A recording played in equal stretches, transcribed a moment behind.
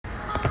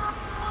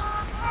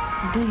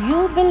Do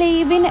you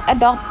believe in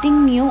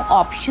adopting new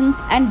options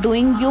and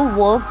doing your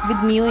work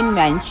with new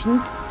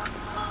inventions?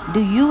 Do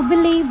you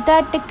believe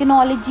that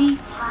technology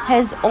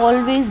has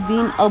always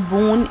been a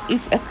boon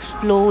if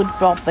explored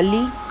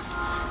properly?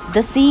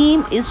 The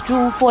same is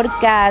true for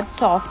CAD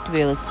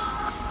softwares.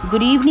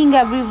 Good evening,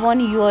 everyone.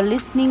 You are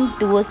listening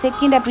to a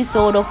second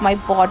episode of my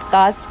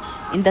podcast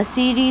in the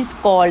series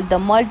called The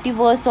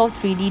Multiverse of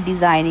 3D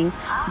Designing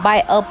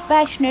by a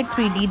passionate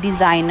 3D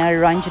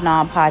designer,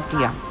 Ranjana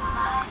Bhatia.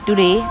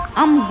 Today,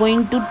 I'm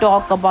going to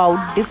talk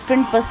about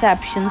different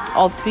perceptions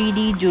of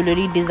 3D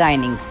jewelry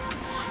designing.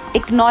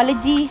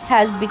 Technology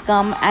has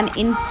become an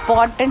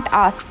important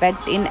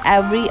aspect in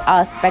every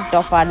aspect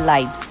of our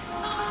lives.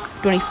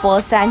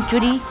 21st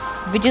century,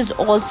 which is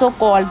also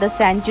called the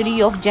century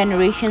of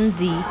Generation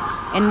Z,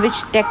 in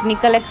which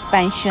technical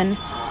expansion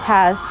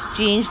has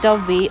changed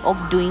the way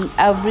of doing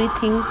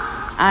everything,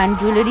 and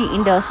jewelry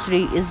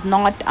industry is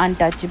not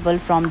untouchable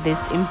from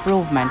this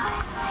improvement.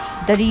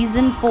 The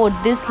reason for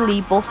this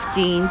leap of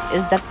change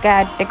is the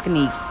CAD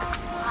technique.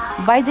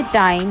 By the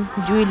time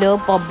Jeweler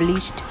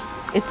published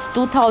its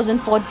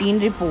 2014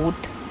 report,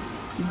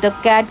 the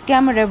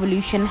CAD-CAM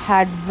revolution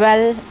had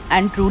well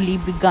and truly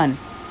begun,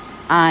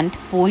 and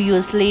 4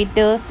 years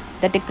later,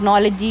 the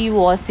technology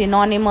was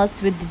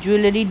synonymous with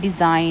jewelry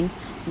design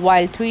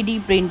while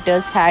 3D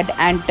printers had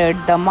entered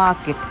the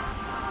market.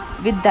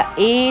 With the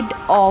aid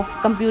of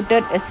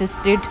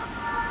computer-assisted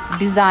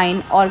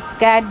design or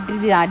CAD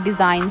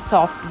design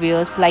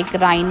softwares like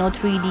Rhino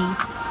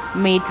 3D,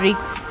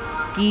 Matrix,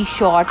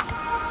 Keyshot,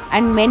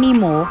 and many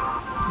more,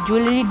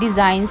 jewelry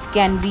designs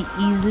can be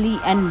easily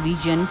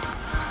envisioned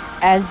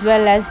as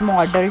well as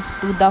modeled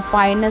to the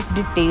finest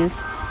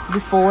details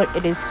before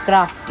it is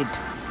crafted.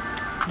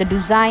 The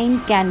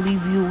design can be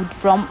viewed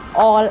from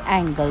all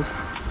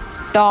angles: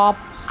 top,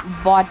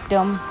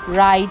 bottom,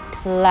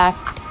 right,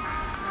 left,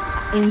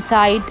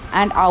 inside,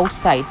 and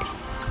outside,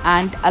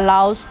 and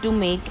allows to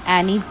make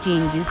any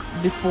changes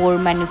before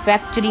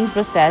manufacturing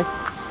process,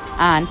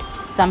 and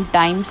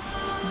sometimes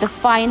the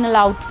final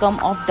outcome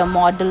of the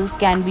model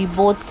can be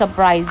both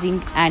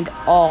surprising and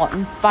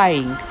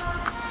awe-inspiring.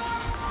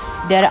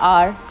 There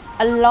are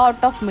a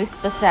lot of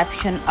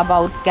misperception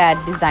about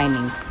CAD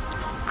designing.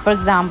 For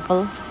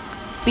example,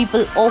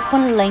 people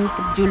often link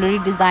jewelry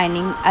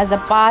designing as a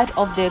part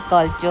of their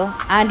culture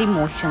and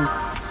emotions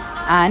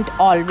and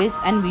always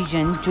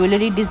envision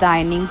jewelry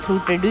designing through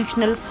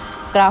traditional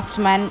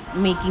craftsmen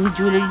making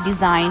jewelry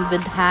design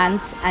with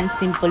hands and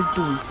simple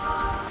tools.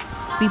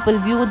 People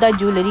view the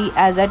jewelry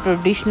as a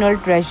traditional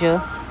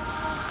treasure.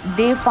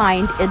 They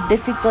find it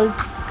difficult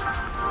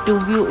to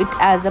view it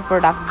as a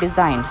product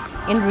design.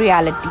 In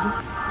reality,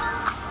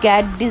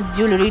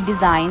 jewelry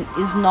design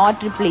is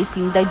not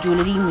replacing the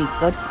jewelry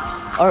makers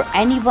or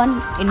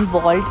anyone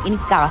involved in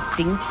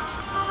casting,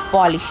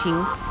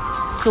 polishing,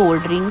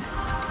 soldering,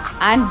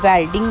 and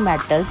welding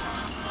metals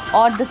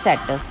or the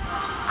setters,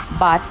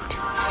 but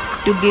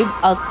to give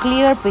a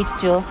clear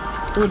picture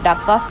to the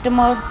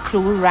customer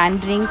through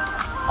rendering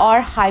or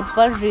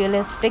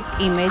hyper-realistic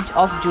image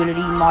of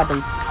jewelry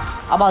models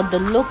about the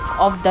look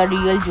of the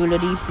real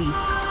jewelry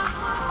piece.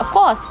 Of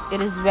course,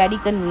 it is very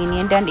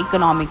convenient and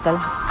economical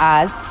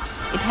as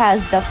it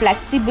has the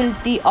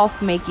flexibility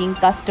of making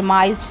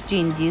customized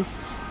changes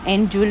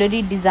in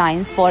jewelry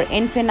designs for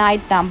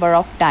infinite number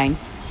of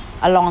times,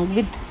 along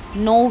with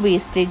no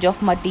wastage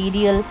of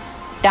material,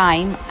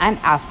 time, and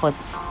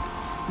efforts.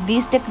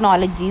 These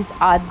technologies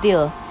are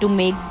there to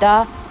make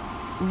the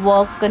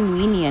work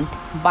convenient,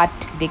 but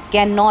they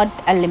cannot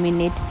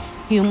eliminate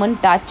human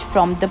touch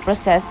from the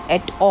process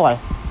at all.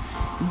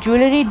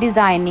 Jewelry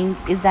designing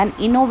is an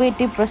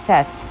innovative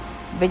process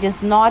which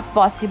is not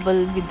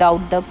possible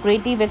without the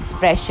creative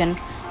expression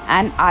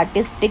and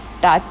artistic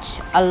touch,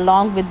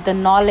 along with the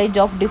knowledge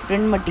of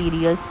different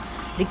materials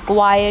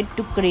required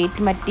to create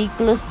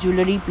meticulous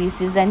jewelry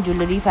pieces and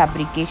jewelry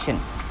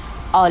fabrication.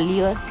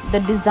 Earlier, the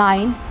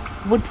design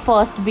would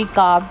first be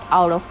carved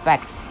out of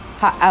wax.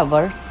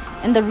 However,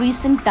 in the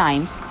recent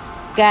times,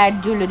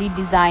 CAD jewelry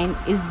design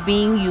is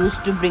being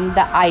used to bring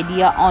the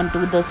idea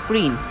onto the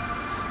screen.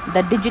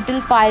 The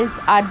digital files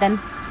are then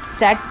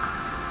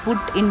put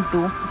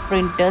into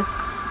printers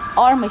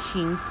or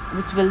machines,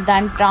 which will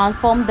then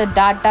transform the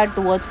data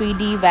to a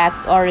 3D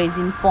wax or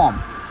resin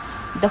form.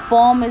 The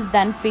form is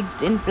then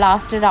fixed in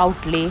plaster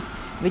outlay,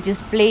 which is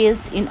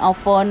placed in a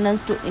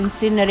furnace to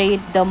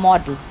incinerate the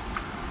model.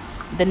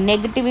 The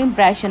negative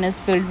impression is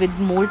filled with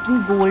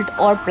molten gold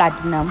or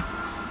platinum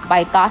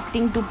by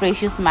casting to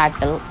precious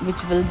metal,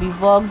 which will be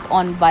worked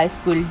on by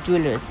skilled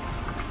jewelers.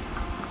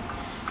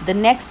 The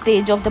next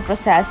stage of the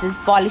process is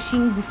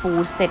polishing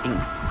before setting.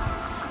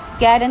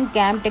 CAD and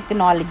CAM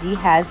technology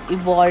has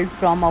evolved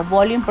from a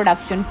volume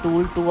production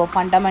tool to a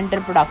fundamental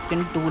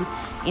production tool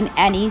in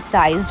any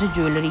sized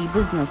jewelry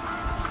business.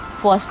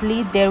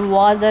 Firstly, there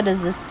was a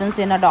resistance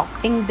in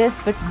adopting this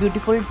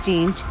beautiful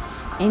change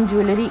in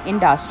jewelry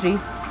industry,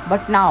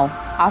 but now,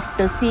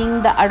 after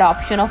seeing the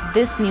adoption of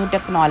this new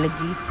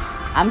technology,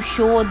 I'm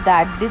sure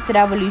that this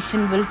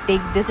revolution will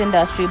take this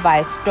industry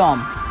by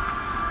storm.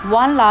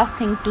 One last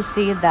thing to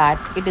say that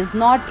it is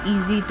not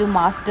easy to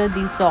master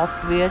these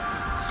software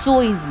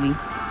so easily.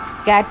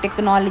 CAD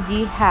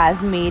technology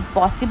has made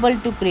possible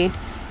to create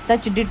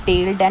such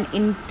detailed and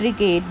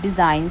intricate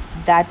designs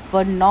that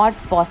were not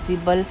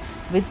possible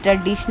with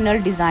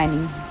traditional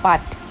designing.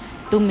 But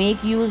to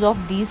make use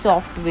of these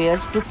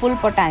softwares to full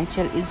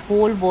potential is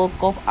whole work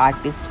of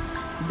artists,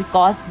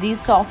 because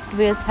these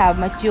softwares have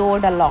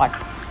matured a lot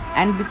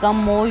and become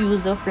more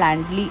user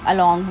friendly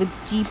along with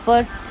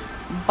cheaper.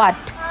 But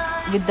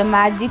with the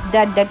magic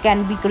that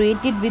can be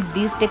created with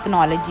these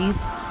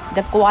technologies,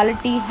 the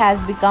quality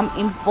has become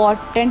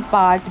important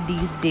part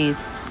these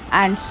days,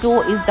 and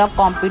so is the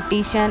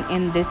competition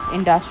in this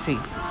industry.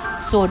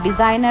 So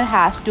designer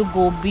has to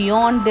go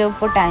beyond their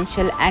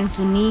potential and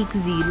unique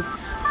zeal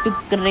to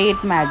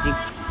create magic.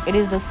 It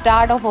is the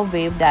start of a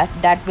wave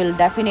that will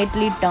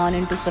definitely turn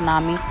into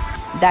tsunami,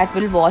 that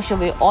will wash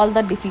away all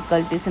the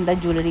difficulties in the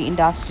jewelry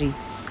industry.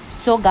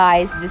 So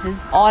guys, this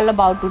is all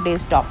about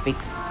today's topic.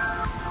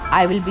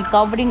 I will be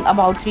covering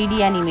about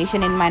 3D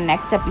animation in my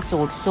next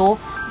episode. So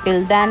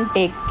till then,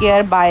 take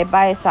care. Bye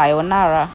bye. Sayonara.